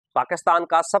पाकिस्तान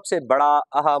का सबसे बड़ा,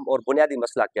 अहम और बुनियादी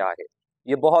मसला क्या है?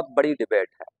 ये बहुत बड़ी डिबेट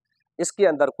है। इसके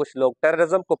अंदर कुछ लोग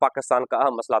टेररिज्म को पाकिस्तान का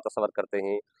अहम मसला तस्वर करते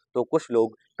हैं, तो कुछ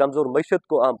लोग कमज़ोर मईशत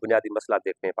को अहम बुनियादी मसला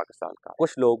देखते हैं पाकिस्तान का।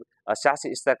 कुछ लोग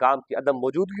सियासी इस्तेहकाम की अदम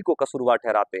मौजूदगी को कसूरवार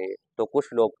ठहराते हैं, तो कुछ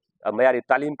लोग मयारी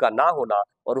तालीम का ना होना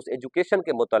और उस एजुकेशन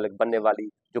के मुतालिक बनने वाली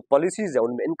जो पॉलिसीज़ है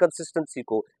उनमें इनकन्सिस्टेंसी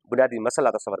को बुनियादी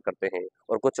मसला तस्वर करते हैं,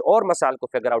 और कुछ और मसाइल को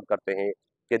फिगर आउट करते हैं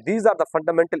कि these are the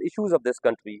fundamental issues of this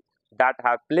country that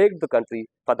have plagued the country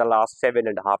for the last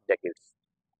 7.5 decades.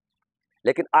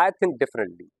 लेकिन आई थिंक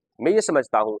डिफरेंटली। मैं ये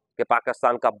समझता हूँ कि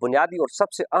पाकिस्तान का बुनियादी और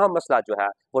सबसे अहम मसला जो है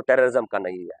वो टेररिज्म का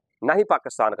नहीं है, ना ही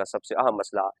पाकिस्तान का सबसे अहम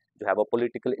मसला जो है वो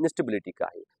पॉलिटिकल इंस्टेबिलिटी का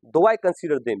है। दो आई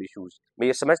कंसीडर देम इशूज। मैं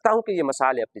ये समझता हूँ कि ये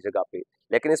मसाइल है अपनी जगह पे,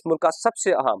 लेकिन इस मुल्क का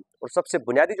सबसे अहम और सबसे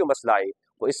बुनियादी जो मसला है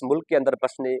वो इस मुल्क के अंदर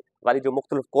बसने वाली जो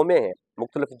मुख्तलिफ कौमें हैं,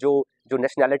 मुख्तलिफ जो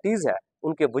नेशनैलिटीज़ है,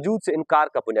 उनके वजूद से इनकार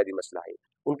का बुनियादी मसला है।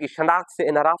 उनकी शनाख्त से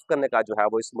इनहराफ करने का जो है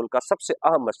वो इस मुल्क का सबसे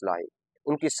अहम मसला है।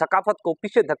 उनकी सकाफत को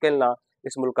पीछे धकेलना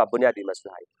इस मुल्क का बुनियादी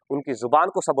मसला है। उनकी ज़ुबान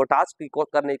को सबोटाज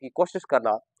करने की कोशिश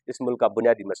करना इस मुल्क का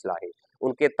बुनियादी मसला है।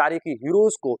 उनके तारीखी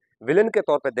हीरोज़ को विलन के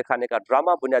तौर पर दिखाने का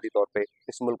ड्रामा बुनियादी तौर पे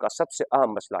इस मुल्क का सबसे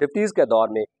अहम मसला है। 50s के दौर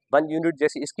में वन यूनिट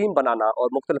जैसी स्कीम बनाना और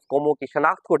मुख्तलिफ कौमों की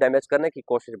शनाख्त को डैमेज करने की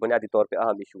कोशिश बुनियादी तौर पर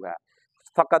अहम इशू है।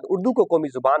 फ़कत उर्दू को कौमी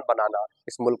ज़ुबान बनाना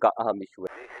इस मुल्क का अहम इशू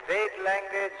है। State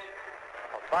language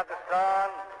of Pakistan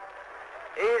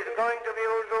is going to be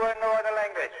Urdu and no other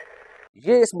language.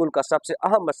 ये इस मुल्क का सबसे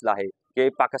अहम मसला है कि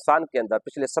पाकिस्तान के अंदर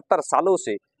पिछले 70 सालों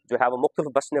से जो है वो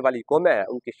मुख्तलिफ बसने वाली कौमें हैं,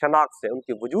 उनकी शनाख्त से,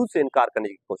 उनके वजूद से इनकार करने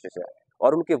की कोशिश है,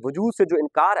 और उनके वजूद से जो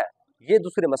इनकार है ये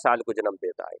दूसरे मसाइल को जन्म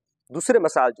देता है। दूसरे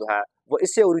मसाइल जो है वो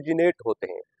इससे ओरिजिनेट होते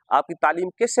हैं। आपकी तालीम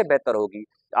कैसे बेहतर होगी,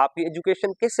 आपकी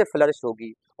एजुकेशन कैसे फ्लरिश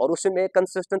होगी, और उसमें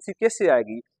कंसिस्टेंसी कैसे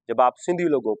आएगी जब आप सिंधी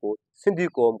लोगों को, सिंधी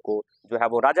कौम को जो है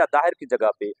वो राजा दाहिर की जगह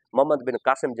पे मोहम्मद बिन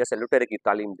कासिम जैसे लुटेरे की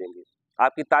तालीम देंगे।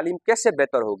 आपकी तालीम कैसे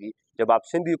बेहतर होगी जब आप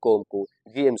सिंधी कौम को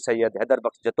GM सैयद, हैदर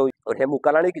बख्श जतोई और हेमू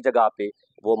कलानी की जगह पे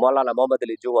वो मौलाना मोहम्मद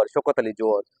अली जौहर, शौकत अली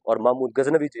जौहर और महमूद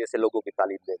गजनवी जैसे लोगों की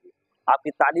तालीम देंगे।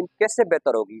 आपकी तालीम कैसे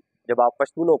बेहतर होगी जब आप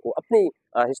पश्तूनों को अपनी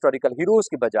हिस्टोरिकल हीरोज़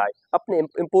की बजाय अपने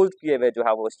इम्पोज किए हुए जो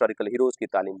है वो हिस्टोरिकल हीरोज़ की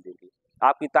तालीम देंगे।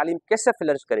 आपकी तालीम कैसे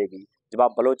फ्लरिश करेगी जब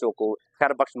आप बलोचों को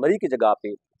खैर बख्श मरी की जगह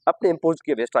पे अपने इम्पोज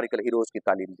किए हुए हिस्टोरिकल हीरोज़ की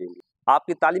तालीम देंगे।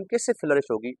 आपकी तालीम कैसे फ्लरिश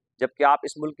होगी जबकि आप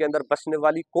इस मुल्क के अंदर बसने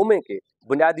वाली कौमें के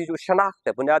बुनियादी जो शनाख्त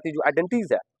है, बुनियादी जो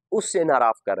आइडेंटिटीज़ है, उससे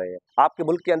इनहराफ कर रहे हैं। आपके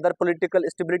मुल्क के अंदर पॉलिटिकल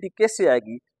स्टेबिलिटी कैसे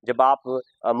आएगी जब आप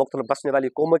मुख्तलिफ बसने वाली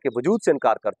कौमों के वजूद से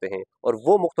इनकार करते हैं और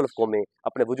वो मुख्तलिफ कौमें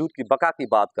अपने वजूद की बका की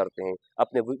बात करते हैं,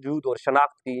 अपने वजूद और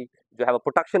शनाख्त की जो है वो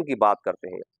प्रोटेक्शन की बात करते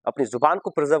हैं, अपनी ज़ुबान को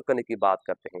प्रिजर्व करने की बात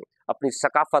करते हैं, अपनी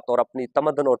सकाफत और अपनी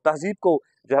तमद्दुन और तहजीब को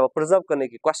जो है वो प्रिजर्व करने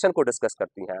की क्वेश्चन को डिस्कस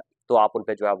करती हैं, तो आप उन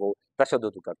पर जो है वो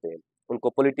तशद्दुद करते हैं, उनको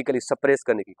पॉलिटिकली सप्रेस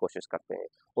करने की कोशिश करते हैं,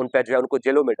 उन पर जो है उनको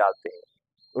जेलों में डालते हैं,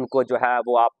 उनको जो है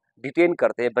वो आप डिटेन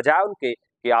करते हैं, बजाय उनके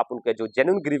कि आप उनके जो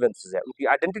जेन्युइन ग्रीवेंसेस है उनकी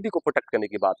आइडेंटिटी को प्रोटेक्ट करने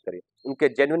की बात करें। उनके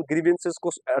जेन्युइन ग्रीवेंसेस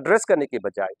को एड्रेस करने के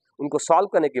बजाय, उनको सॉल्व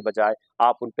करने के बजाय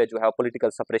आप उन पे जो है पॉलिटिकल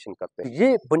सपरेशन करते हैं।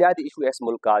 ये बुनियादी इशू है इस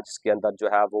मुल्क का, जिसके अंदर जो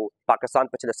है वो पाकिस्तान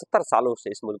पिछले 70 सालों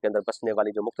से इस मुल्क के अंदर बसने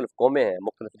वाली जो मुख्तलिफ कौमें हैं,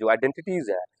 मुख्तलिफ जो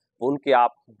आइडेंटिटीज़ है, वो उनके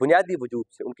आप बुनियादी वजूद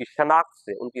से, उनकी शनाख्त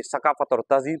से, उनकी सकाफत और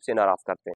तहजीब से नाराज़ करते हैं।